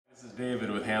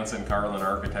David with Hanson Carlin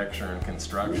Architecture and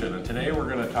Construction, and today we're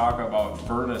going to talk about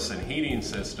furnace and heating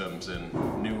systems in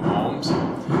new homes.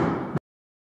 In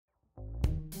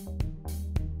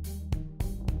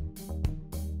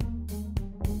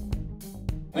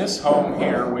this home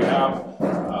here we have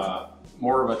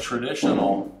more of a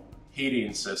traditional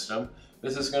heating system.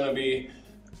 This is going to be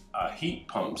a heat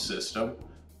pump system.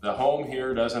 The home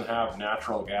here doesn't have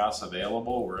natural gas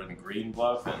available. We're in Green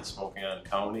Bluff in Spokane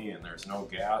County and there's no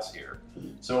gas here.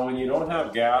 So when you don't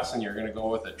have gas and you're going to go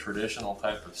with a traditional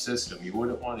type of system, you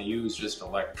wouldn't want to use just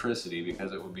electricity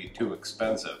because it would be too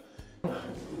expensive.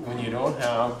 When you don't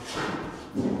have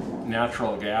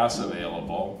natural gas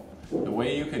available, the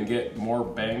way you can get more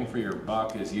bang for your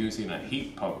buck is using a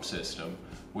heat pump system,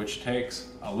 which takes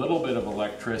a little bit of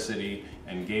electricity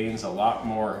and gains a lot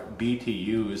more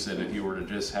BTUs than if you were to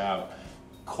just have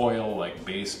coil like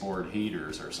baseboard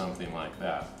heaters or something like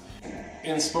that.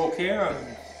 In Spokane,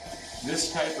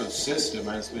 this type of system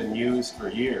has been used for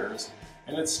years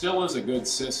and it still is a good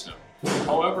system.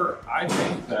 However, I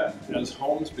think that as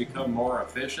homes become more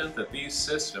efficient, that these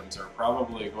systems are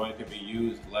probably going to be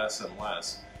used less and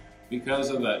less because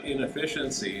of the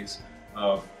inefficiencies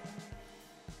of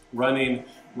running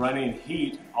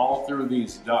heat all through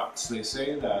these ducts. They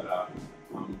say that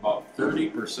about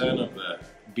 30% of the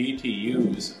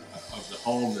BTUs of the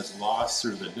home is lost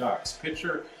through the ducts.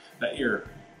 Picture that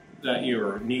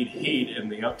you need heat in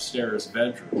the upstairs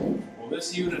bedroom. Well,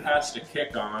 this unit has to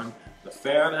kick on. The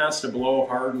fan has to blow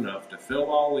hard enough to fill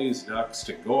all these ducts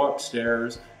to go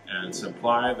upstairs and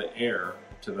supply the air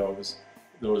to those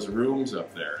rooms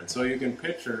up there. And so you can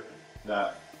picture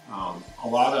that a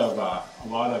lot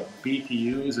of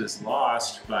BTUs is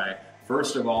lost by,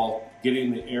 first of all,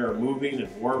 getting the air moving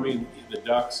and warming the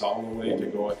ducts all the way to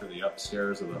go to the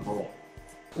upstairs of the home.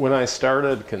 When I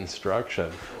started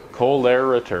construction, cold air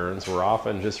returns were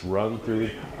often just run through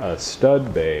a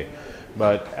stud bay.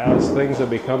 But as things have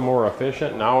become more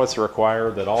efficient, now it's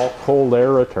required that all cold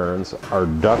air returns are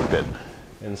ducted.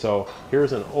 And so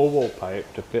here's an oval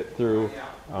pipe to fit through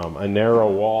a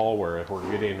narrow wall where we're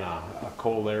getting a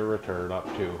cold air return up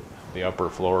to the upper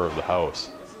floor of the house.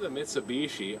 This is a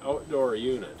Mitsubishi outdoor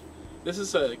unit. This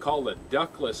is called a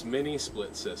ductless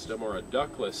mini-split system or a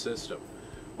ductless system.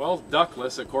 Well,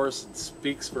 ductless, of course,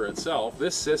 speaks for itself.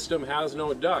 This system has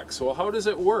no ducts. So how does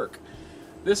it work?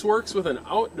 This works with an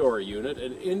outdoor unit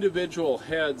and individual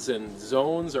heads in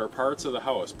zones or parts of the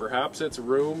house. Perhaps it's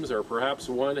rooms, or perhaps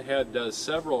one head does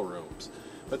several rooms.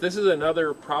 But this is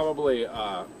another probably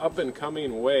up and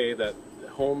coming way that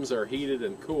homes are heated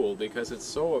and cooled because it's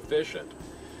so efficient.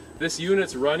 This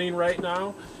unit's running right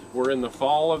now. We're in the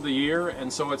fall of the year,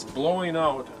 and so it's blowing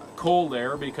out cold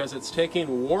air because it's taking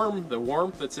the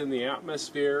warmth that's in the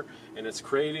atmosphere and it's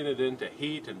creating it into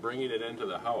heat and bringing it into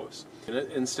the house. And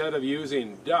instead of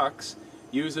using ducts,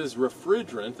 uses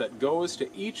refrigerant that goes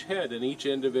to each head in each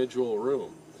individual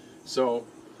room. So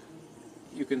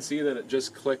you can see that it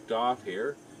just clicked off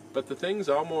here, but the thing's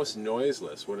almost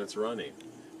noiseless when it's running.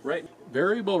 Right?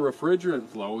 Variable refrigerant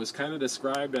flow is kind of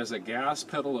described as a gas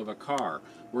pedal of a car,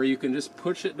 where you can just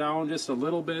push it down just a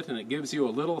little bit and it gives you a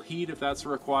little heat if that's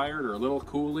required, or a little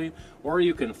cooling, or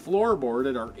you can floorboard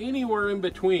it, or anywhere in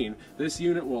between. This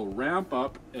unit will ramp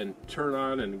up and turn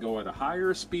on and go at a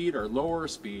higher speed or lower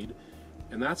speed,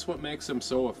 and that's what makes them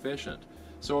so efficient.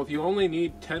 So if you only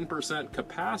need 10%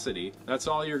 capacity, that's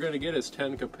all you're going to get is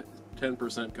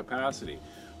 10% capacity.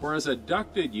 Whereas a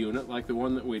ducted unit, like the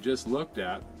one that we just looked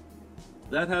at,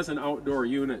 that has an outdoor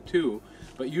unit too,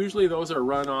 but usually those are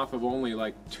run off of only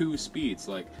like 2 speeds,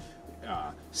 like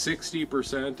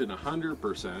 60% and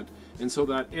 100%, and so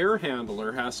that air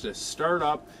handler has to start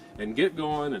up and get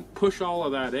going and push all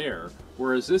of that air,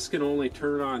 whereas this can only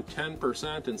turn on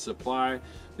 10% and supply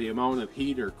the amount of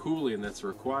heat or cooling that's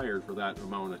required for that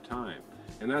amount of time.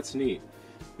 And that's neat.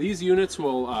 These units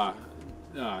will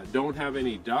don't have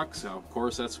any ducts, of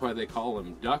course that's why they call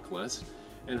them ductless.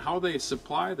 And how they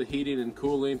supply the heating and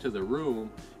cooling to the room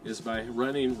is by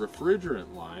running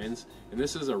refrigerant lines, and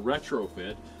this is a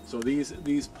retrofit. So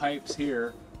these pipes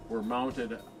here were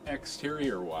mounted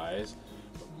exterior wise.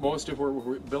 Most of where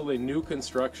we're building new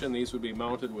construction, these would be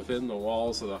mounted within the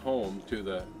walls of the home to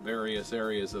the various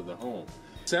areas of the home.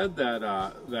 It said that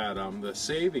the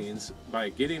savings by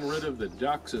getting rid of the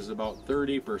ducts is about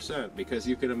 30%, because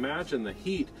you can imagine the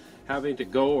heat having to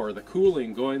go, or the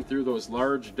cooling going through those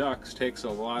large ducts takes a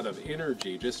lot of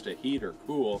energy just to heat or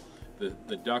cool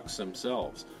the ducts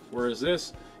themselves. Whereas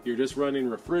this, you're just running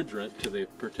refrigerant to the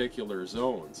particular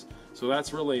zones. So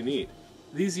that's really neat.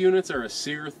 These units are a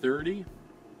SEER 30.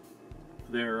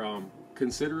 They're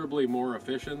considerably more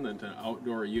efficient than an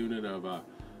outdoor unit of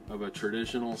of a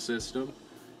traditional system,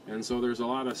 and so there's a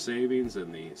lot of savings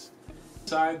in these.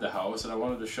 Inside the house, and I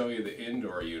wanted to show you the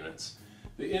indoor units.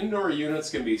 The indoor units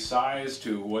can be sized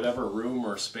to whatever room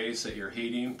or space that you're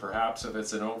heating. Perhaps if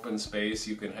it's an open space,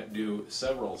 you can do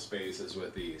several spaces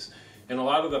with these. In a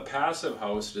lot of the passive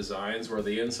house designs where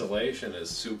the insulation is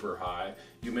super high,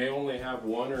 you may only have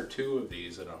one or two of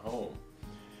these in a home.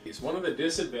 One of the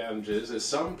disadvantages is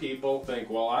some people think,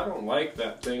 well, I don't like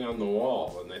that thing on the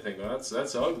wall, and they think, well,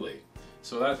 that's ugly.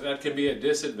 So that can be a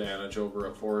disadvantage over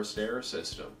a forced air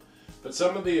system. But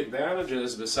some of the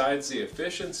advantages besides the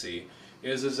efficiency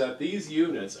is that these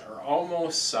units are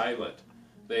almost silent.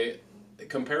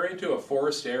 Comparing to a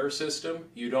forced air system,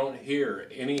 you don't hear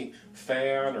any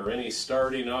fan or any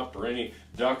starting up or any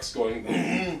ducts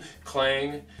going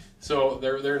clang. So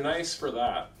they're nice for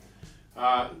that.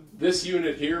 This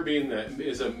unit here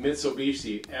is a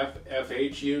Mitsubishi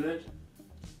FH unit.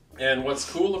 And what's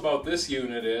cool about this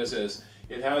unit is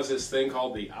it has this thing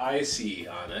called the IC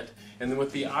on it. And then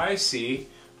with the IC,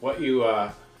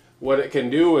 what it can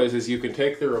do is you can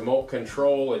take the remote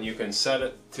control and you can set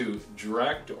it to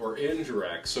direct or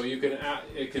indirect. So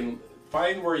it can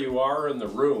find where you are in the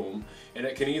room, and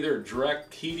it can either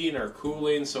direct heating or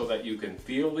cooling so that you can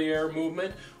feel the air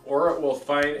movement, or it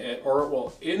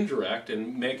will indirect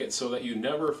and make it so that you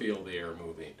never feel the air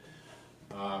moving.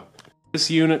 This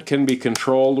unit can be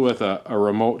controlled with a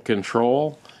remote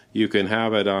control. You can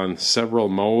have it on several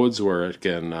modes where it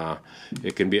can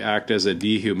act as a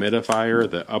dehumidifier.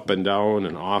 The up and down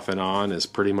and off and on is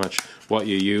pretty much what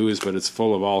you use, but it's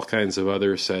full of all kinds of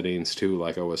other settings too,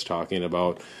 like I was talking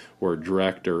about, or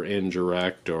direct or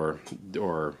indirect or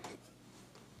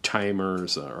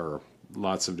timers, or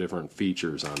lots of different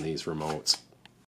features on these remotes.